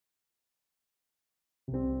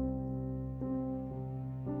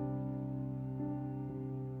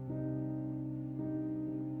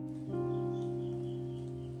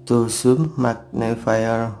To zoom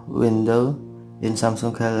magnifier window in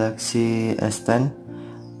Samsung Galaxy S10,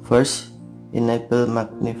 first enable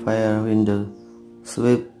magnifier window.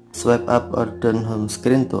 Swipe up or down home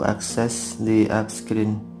screen to access the app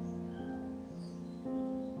screen,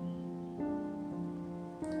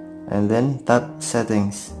 and then tap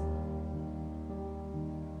settings.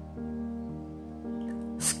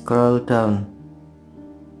 Scroll down.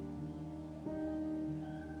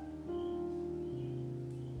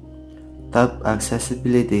 Tap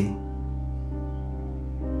accessibility.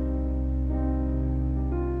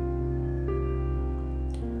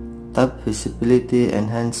 Tap visibility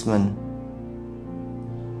enhancement.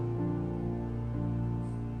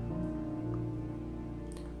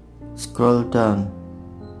 Scroll down.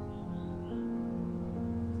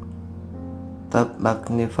 Tap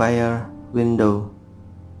magnifier window.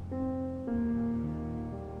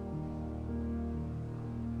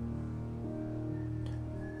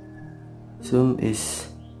 Zoom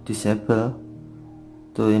is disabled.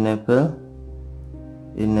 To enable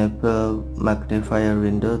magnifier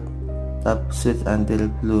window, tap switch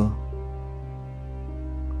until blue.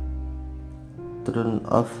 Turn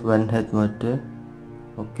off one head mode.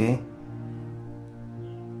 Okay.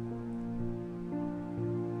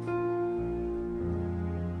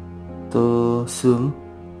 To zoom,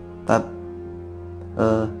 tap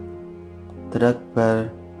drag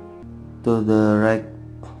bar to the right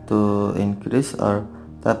to increase, or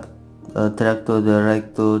tap drag to the right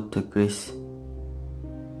to decrease.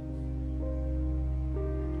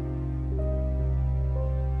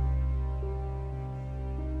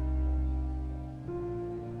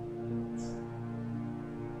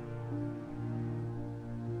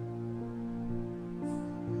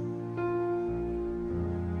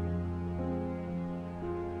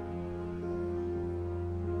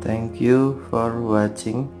 Thank you for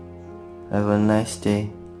watching. Have a nice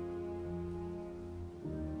day.